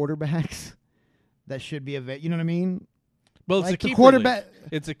 more quarterbacks that should be available. You know what I mean? Well, it's a keeper league.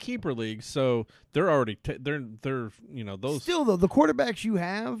 It's a keeper league, so they're already they're those. Still though, the quarterbacks you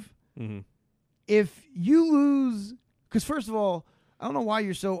have, mm-hmm. if you lose, because first of all, I don't know why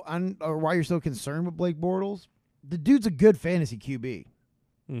you're so concerned with Blake Bortles. The dude's a good fantasy QB.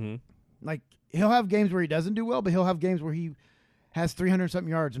 Mm-hmm. He'll have games where he doesn't do well, but he'll have games where he has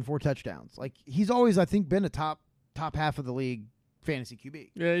 300-something yards and 4 touchdowns. He's always, I think, been a top half of the league fantasy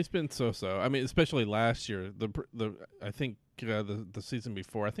QB. Yeah, he's been so. I mean, especially last year. I think the season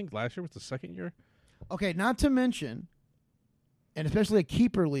before. I think last year was the second year. Okay, not to mention, and especially a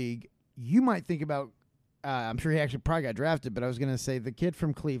keeper league, you might think about. I'm sure he actually probably got drafted, but I was going to say the kid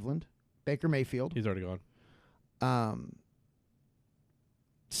from Cleveland, Baker Mayfield. He's already gone.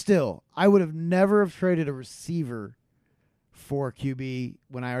 Still, I would have never have traded a receiver for QB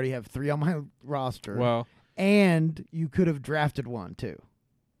when I already have 3 on my roster. Well. And you could have drafted one too.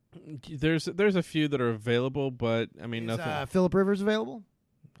 There's a few that are available, but I mean nothing. Phillip Rivers available?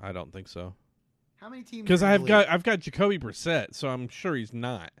 I don't think so. How many teams? Because I've got Jacoby Brissett, so I'm sure he's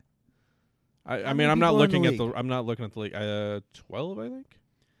not. I mean, many I'm not people are in the looking at league? I'm not looking at the league. 12, I think.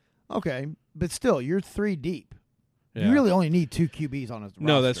 Okay, but still, you're 3 deep. Yeah. You really only need 2 QBs on his roster.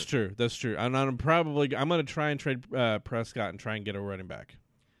 No, that's true. That's true. And I'm going to try and trade Prescott and try and get a running back.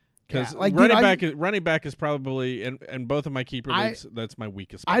 Because Yeah, like, dude, running back is probably in both of my keeper leagues. That's my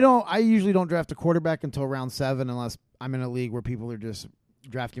weakest. I usually don't draft a quarterback until round 7 unless I'm in a league where people are just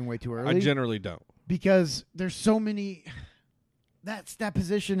drafting way too early. I generally don't. Because there's so many. That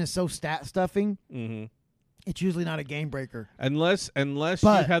position is so stat stuffing. Mm-hmm. It's usually not a game breaker. Unless you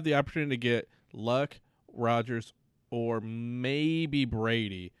But- have the opportunity to get Luck, Rodgers, or maybe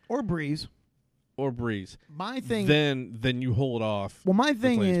Brady Or Breeze. or Breeze. My thing. Then you hold off. Well, my as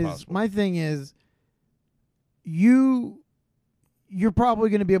thing late as is, possible. you're probably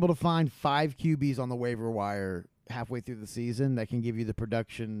going to be able to find 5 QBs on the waiver wire halfway through the season that can give you the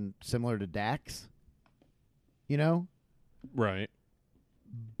production similar to Dak's. You know, Right.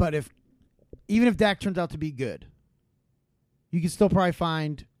 but even if Dak turns out to be good, you can still probably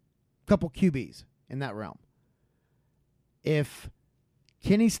find a couple QBs in that realm. If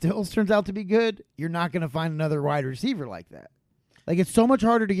Kenny Stills turns out to be good, you're not going to find another wide receiver like that. Like, it's so much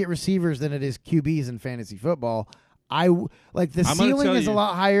harder to get receivers than it is QBs in fantasy football. The I'm gonna ceiling tell is a you-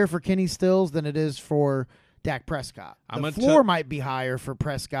 lot higher for Kenny Stills than it is for Dak Prescott. I'm The gonna floor might be higher for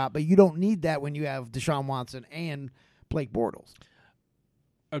Prescott, but you don't need that when you have Deshaun Watson and Blake Bortles.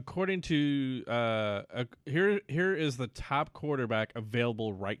 According to here is the top quarterback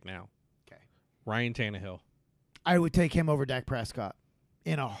available right now. Okay. Ryan Tannehill. I would take him over Dak Prescott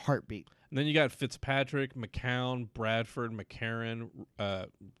in a heartbeat. And then you got Fitzpatrick, McCown, Bradford, McCarron,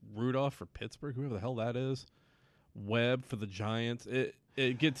 Rudolph for Pittsburgh, whoever the hell that is. Webb for the Giants.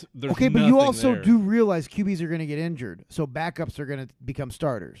 It gets there's Okay, but you nothing also there. do realize QBs are going to get injured, so backups are going to become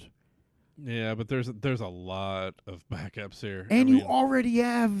starters. Yeah, but there's a lot of backups here. And I you mean, already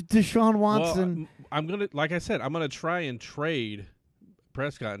have Deshaun Watson. Well, I'm gonna, like I said, I'm gonna try and trade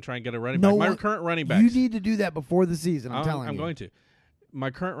Prescott and try and get a running No back. My one- current running backs. You need to do that before the season. I'm telling you. I'm going to. My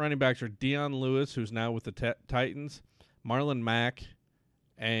current running backs are Deion Lewis, who's now with the Titans, Marlon Mack,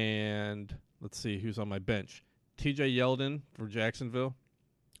 and let's see who's on my bench. T.J. Yeldon for Jacksonville,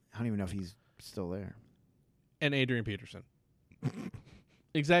 I don't even know if he's still there. and Adrian Peterson.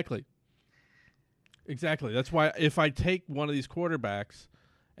 Exactly. That's why if I take one of these quarterbacks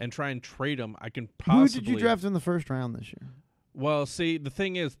and try and trade them, I can possibly. Who did you draft in the first round this year? Well, see, the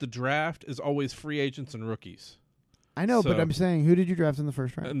thing is, the draft is always free agents and rookies. I know, but So- I'm saying, who did you draft in the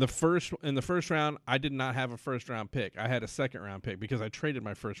first round? In the first round, I did not have a first round pick. I had a second round pick because I traded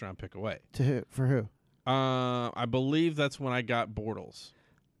my first round pick away. To who? For who? I believe that's when I got Bortles,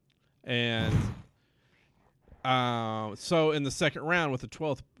 and so in the second round with the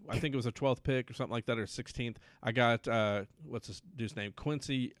 12th, I think it was a 12th pick or something like that, or 16th. I got what's this dude's name?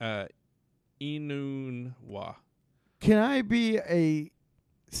 Quincy Enunwa. Can I be a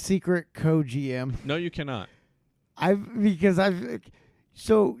secret co-GM? No, you cannot.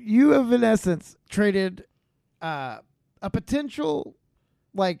 So you have in essence traded a potential,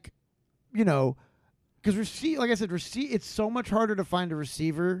 like, you know, because like I said, it's so much harder to find a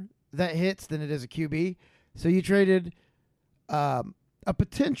receiver that hits than it is a QB. So you traded a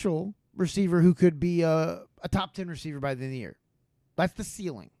potential receiver who could be a top 10 receiver by the end of the year. That's the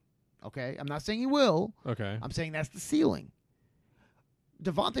ceiling. Okay, I'm not saying he will. Okay. I'm saying that's the ceiling.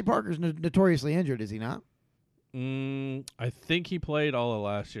 Devontae Parker's notoriously injured, is he not? I think he played all of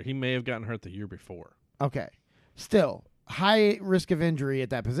last year. He may have gotten hurt the year before. Okay. Still, high risk of injury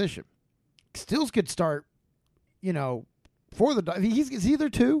at that position. Stills could start, you know, for the... Is he their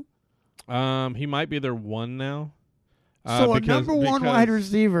 2? He might be their 1 now. So a number 1 wide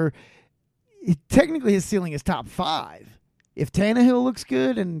receiver, technically his ceiling is top 5. If Tannehill looks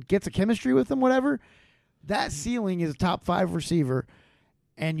good and gets a chemistry with him, whatever, that ceiling is a top 5 receiver,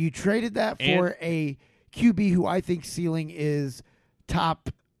 and you traded that for a QB who I think ceiling is top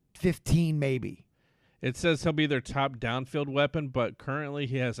 15 maybe. It says he'll be their top downfield weapon, but currently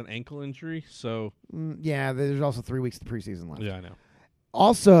he has an ankle injury, so... Yeah, there's also 3 weeks of the preseason left. Yeah, I know.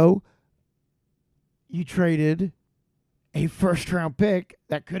 Also, you traded a first-round pick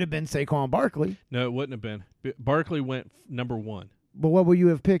that could have been Saquon Barkley. No, it wouldn't have been. Barkley went number 1. But what would you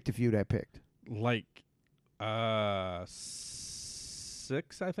have picked if you'd have picked? Like,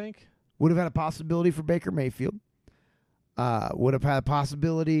 6, I think. Would have had a possibility for Baker Mayfield. Would have had a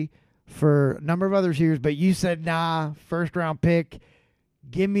possibility for a number of other receivers, but you said, nah, first-round pick.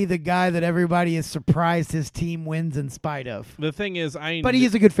 Give me the guy that everybody is surprised his team wins in spite of. The thing is, But he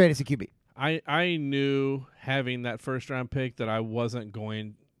is a good fantasy QB. I knew having that first-round pick that I wasn't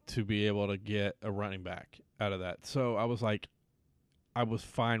going to be able to get a running back out of that. So I was like, I was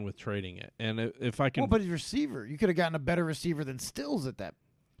fine with trading it. And if I can, Well, but his receiver, you could have gotten a better receiver than Stills at that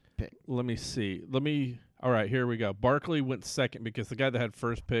pick. let me see. All right, here we go. Barkley went second because the guy that had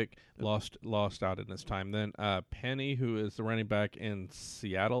first pick lost out in his time. Then Penny, who is the running back in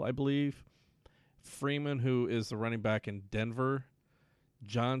Seattle, I believe. Freeman, who is the running back in Denver.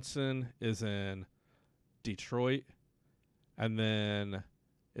 Johnson is in Detroit. And then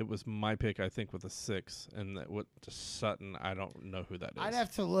it was my pick, I think, with a 6. And Sutton, I don't know who that is. I'd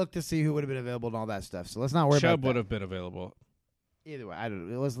have to look to see who would have been available and all that stuff. So let's not worry Chubb about that. would have been available. Either way, I don't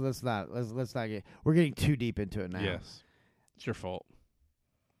know. Let's not get. We're getting too deep into it now. Yes. It's your fault.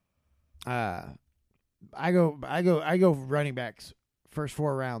 I go running backs first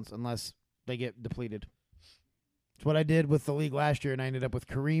 4 rounds unless they get depleted. It's what I did with the league last year, and I ended up with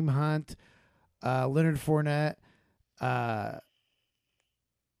Kareem Hunt, Leonard Fournette. I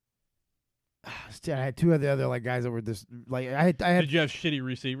had 2 of the other like guys that were this like I had. Did you have shitty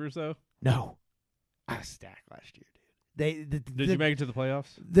receivers though? No, I stacked last year, dude. Did you make it to the playoffs?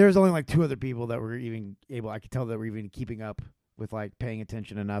 There's only like 2 other people that were even able. I could tell that were even keeping up with like paying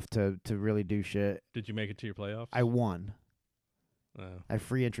attention enough to really do shit. Did you make it to your playoffs? I won. Oh. I have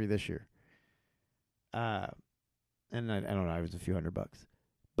free entry this year. And I don't know. I was a few $100,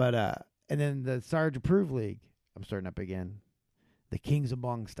 but and then the Sarge Approved League. I'm starting up again. The Kings of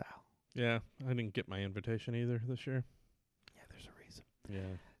Bong style. Yeah, I didn't get my invitation either this year. Yeah, there's a reason.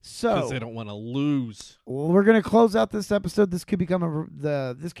 Yeah, So because they don't want to lose. well, we're gonna close out this episode. This could become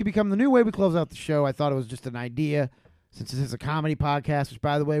the new way we close out the show. I thought it was just an idea, since this is a comedy podcast. Which,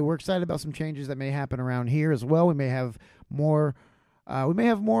 by the way, we're excited about some changes that may happen around here as well. We may have more.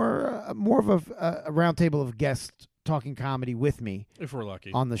 More of a roundtable of guests talking comedy with me If we're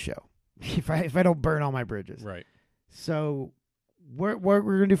lucky. on the show. If I don't burn all my bridges. Right. So what we're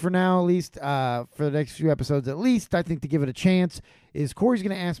going to do for now, at least for the next few episodes, at least, I think to give it a chance, is Corey's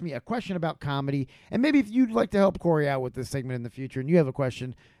going to ask me a question about comedy. And maybe if you'd like to help Corey out with this segment in the future and you have a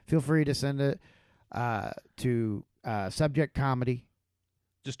question, feel free to send it to Subject Comedy.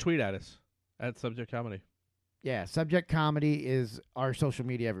 Just tweet at us at Subject Comedy. Yeah, Subject Comedy is our social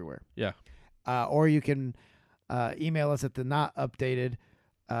media everywhere. Yeah. Or you can email us at the not updated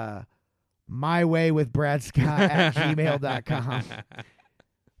mywaywithbradscott@gmail.com.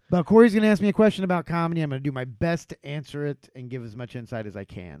 But Corey's going to ask me a question about comedy. I'm going to do my best to answer it and give as much insight as I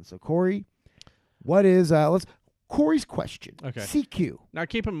can. So, Corey, what is Corey's question? Okay. CQ. Now,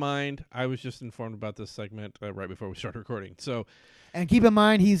 keep in mind, I was just informed about this segment right before we started recording. So, And keep in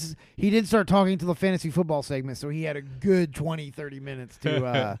mind, he did start talking to the fantasy football segment, so he had a good 20, 30 minutes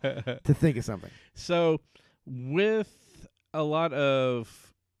to think of something. So, with a lot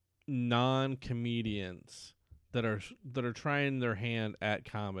of non-comedians that are trying their hand at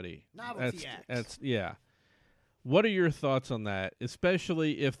comedy, Novelty acts. Yeah. What are your thoughts on that?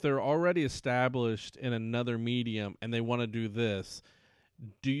 Especially if they're already established in another medium and they want to do this.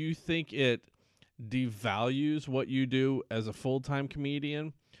 Do you think it devalues what you do as a full-time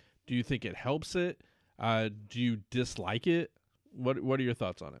comedian? Do you think it helps it? Do you dislike it? What are your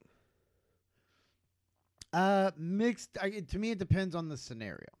thoughts on it? Mixed. To me, it depends on the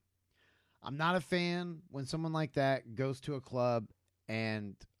scenario. I'm not a fan when someone like that goes to a club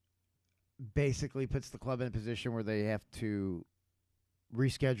and basically puts the club in a position where they have to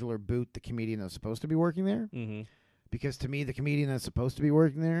reschedule or boot the comedian that's supposed to be working there. Mm-hmm. Because to me, the comedian that's supposed to be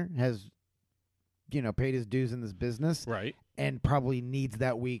working there has, paid his dues in this business, Right. and probably needs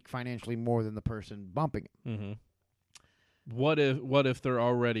that week financially more than the person bumping it. Mm-hmm. What if they're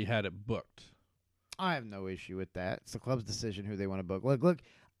already had it booked? I have no issue with that. It's the club's decision who they want to book. Look,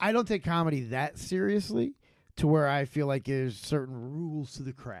 I don't take comedy that seriously to where I feel like there's certain rules to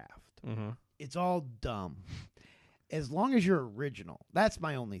the craft. Mm-hmm. It's all dumb. As long as you're original, that's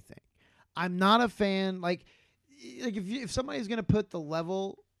my only thing. I'm not a fan like if somebody's going to put the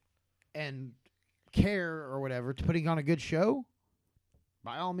level and care or whatever to putting on a good show,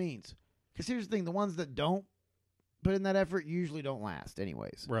 by all means. Because here's the thing: the ones that don't put in that effort usually don't last,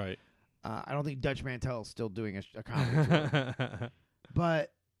 anyways. Right. I don't think Dutch Mantel is still doing a comedy tour.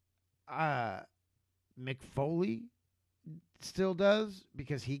 But Mick Foley still does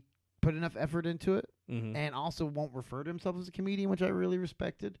because he put enough effort into it, Mm-hmm. and also won't refer to himself as a comedian, which I really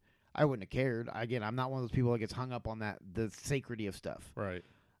respected. I wouldn't have cared. Again, I'm not one of those people that gets hung up on the sacredity of stuff. Right.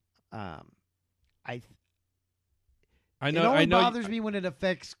 I I know. It only I know. bothers me when it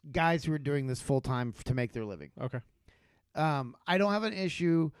affects guys who are doing this full time to make their living. Okay. I don't have an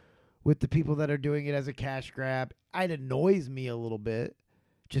issue with the people that are doing it as a cash grab. It annoys me a little bit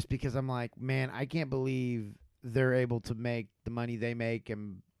just because I'm like, man, I can't believe they're able to make the money they make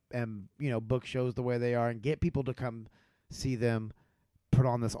and book shows the way they are and get people to come see them put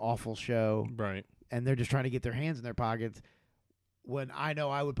on this awful show, Right. and they're just trying to get their hands in their pockets. When I know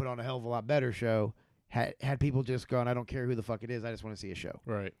I would put on a hell of a lot better show, had people just gone, I don't care who the fuck it is, I just want to see a show.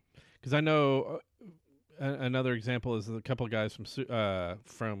 Right. Because I know another example is a couple of guys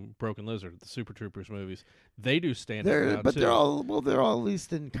from Broken Lizard, the Super Troopers movies. They do stand-up now, But too. they're all at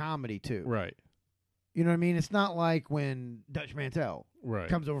least in comedy too. Right. You know what I mean? It's not like when Dutch Mantel Right.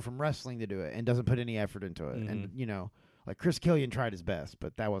 comes over from wrestling to do it and doesn't put any effort into it. Mhm. And, you know, like Chris Killian tried his best,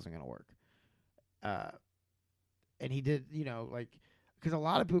 but that wasn't going to work. And he did, you know, like, because a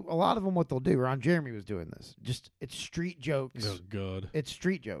lot of them, what they'll do, Ron Jeremy was doing this. Just, it's street jokes. Oh, God. It's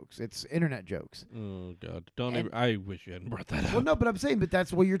street jokes. It's internet jokes. Oh, God. Don't even. I wish you hadn't brought that up. Well, no, but I'm saying, but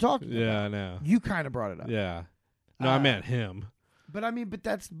that's what you're talking about. Yeah, I know. You kind of brought it up. Yeah. No, I meant him. But I mean, but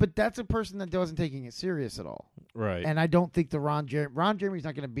that's a person that wasn't taking it serious at all. Right. And I don't think Ron Jeremy's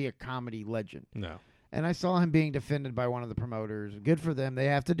not going to be a comedy legend. No. And I saw him being defended by one of the promoters. Good for them. They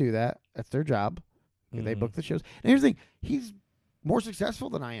have to do that. That's their job. They Mhm. book the shows. And here's the thing. He's more successful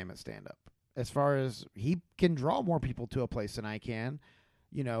than I am at stand-up. As far as he can draw more people to a place than I can.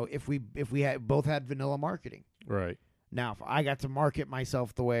 You know, if we both had vanilla marketing. Right. Now, if I got to market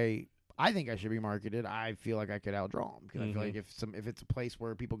myself the way I think I should be marketed, I feel like I could outdraw him. Because I feel like if it's a place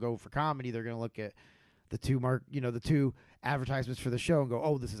where people go for comedy, they're going to look at the two advertisements for the show and go,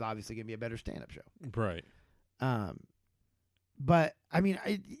 oh, this is obviously going to be a better stand-up show. Right. But I mean,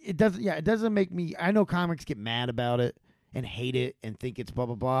 it doesn't make me. I know comics get mad about it and hate it and think it's blah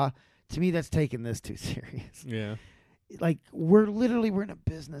blah blah. To me, that's taking this too serious. Yeah. Like we're in a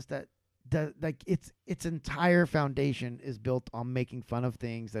business that like its entire foundation is built on making fun of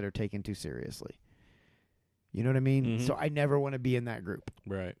things that are taken too seriously. You know what I mean? Mhm. So I never want to be in that group.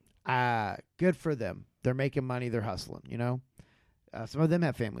 Right. Good for them. They're making money. They're hustling. You know. Some of them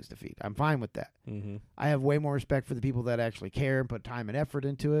have families to feed. I'm fine with that. Mm-hmm. I have way more respect for the people that actually care and put time and effort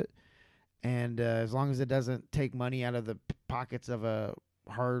into it. And as long as it doesn't take money out of the pockets of a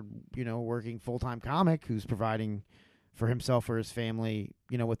hard, working full-time comic who's providing for himself or his family,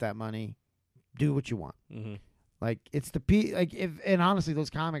 with that money, do what you want. Mm-hmm. Like it's and honestly, those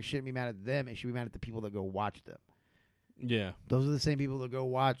comics shouldn't be mad at them. It should be mad at the people that go watch them. Yeah. Those are the same people that go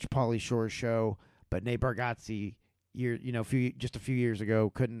watch Pauly Shore's show, but Nate Bargatze, just a few years ago,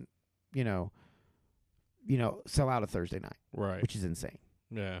 couldn't, sell out a Thursday night, Right. which is insane.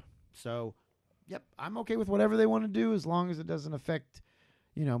 Yeah. So, yep, I'm okay with whatever they want to do as long as it doesn't affect,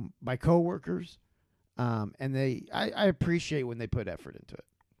 my coworkers. And I appreciate when they put effort into it.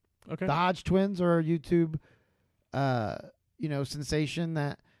 Okay. The Hodge twins are a YouTube, sensation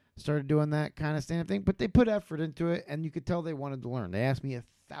that started doing that kind of stand-up thing, but they put effort into it, and you could tell they wanted to learn. They asked me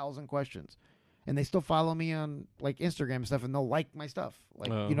 1,000 questions, and they still follow me on like Instagram and stuff, and they'll like my stuff. Like,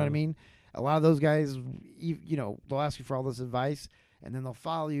 you know what I mean? A lot of those guys, they'll ask you for all this advice, and then they'll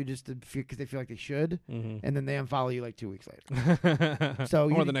follow you just because they feel like they should, and then they unfollow you like 2 weeks later.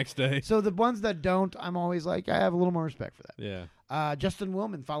 So or the next day. So the ones that don't, I'm always like, I have a little more respect for that. Yeah. Justin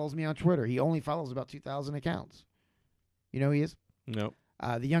Willman follows me on Twitter. He only follows about 2,000 accounts. You know who he is? Nope.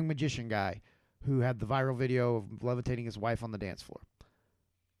 The young magician guy who had the viral video of levitating his wife on the dance floor.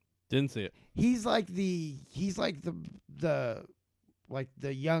 Didn't see it. He's like the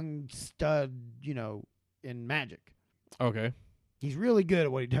young stud, in magic. Okay. He's really good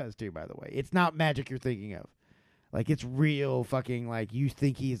at what he does too, by the way. It's not magic you're thinking of. Like, it's real fucking, like, you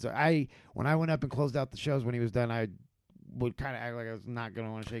think when I went up and closed out the shows when he was done, I would kind of act like I was not going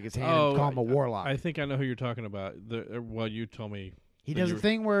to want to shake his hand and call him a warlock. I think I know who you're talking about. You told me. He does a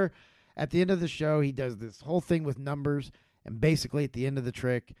thing where at the end of the show, he does this whole thing with numbers, and basically at the end of the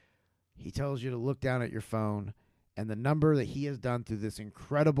trick, he tells you to look down at your phone, and the number that he has done through this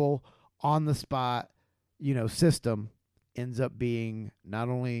incredible on-the-spot, system ends up being not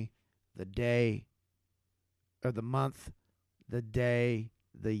only the day or the month, the day,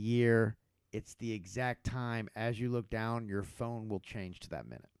 the year, it's the exact time. As you look down, your phone will change to that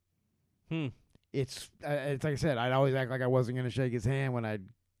minute. It's like I said, I'd always act like I wasn't going to shake his hand when I'd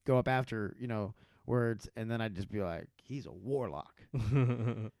go up after, words, and then I'd just be like, he's a warlock.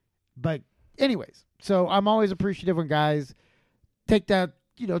 But anyways, so I'm always appreciative when guys take that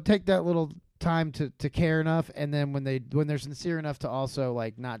little time to care enough, and then when they're sincere enough to also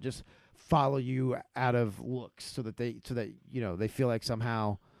like not just follow you out of looks, so that they feel like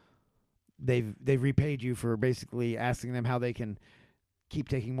somehow they've repaid you for basically asking them how they can keep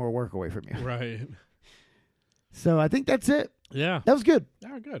taking more work away from you. Right. So I think that's it. Yeah. That was good.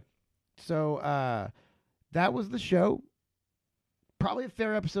 Yeah, good. So that was the show. Probably a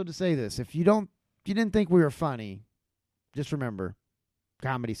fair episode to say this. If you didn't think we were funny, just remember,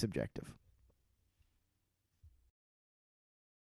 comedy's subjective.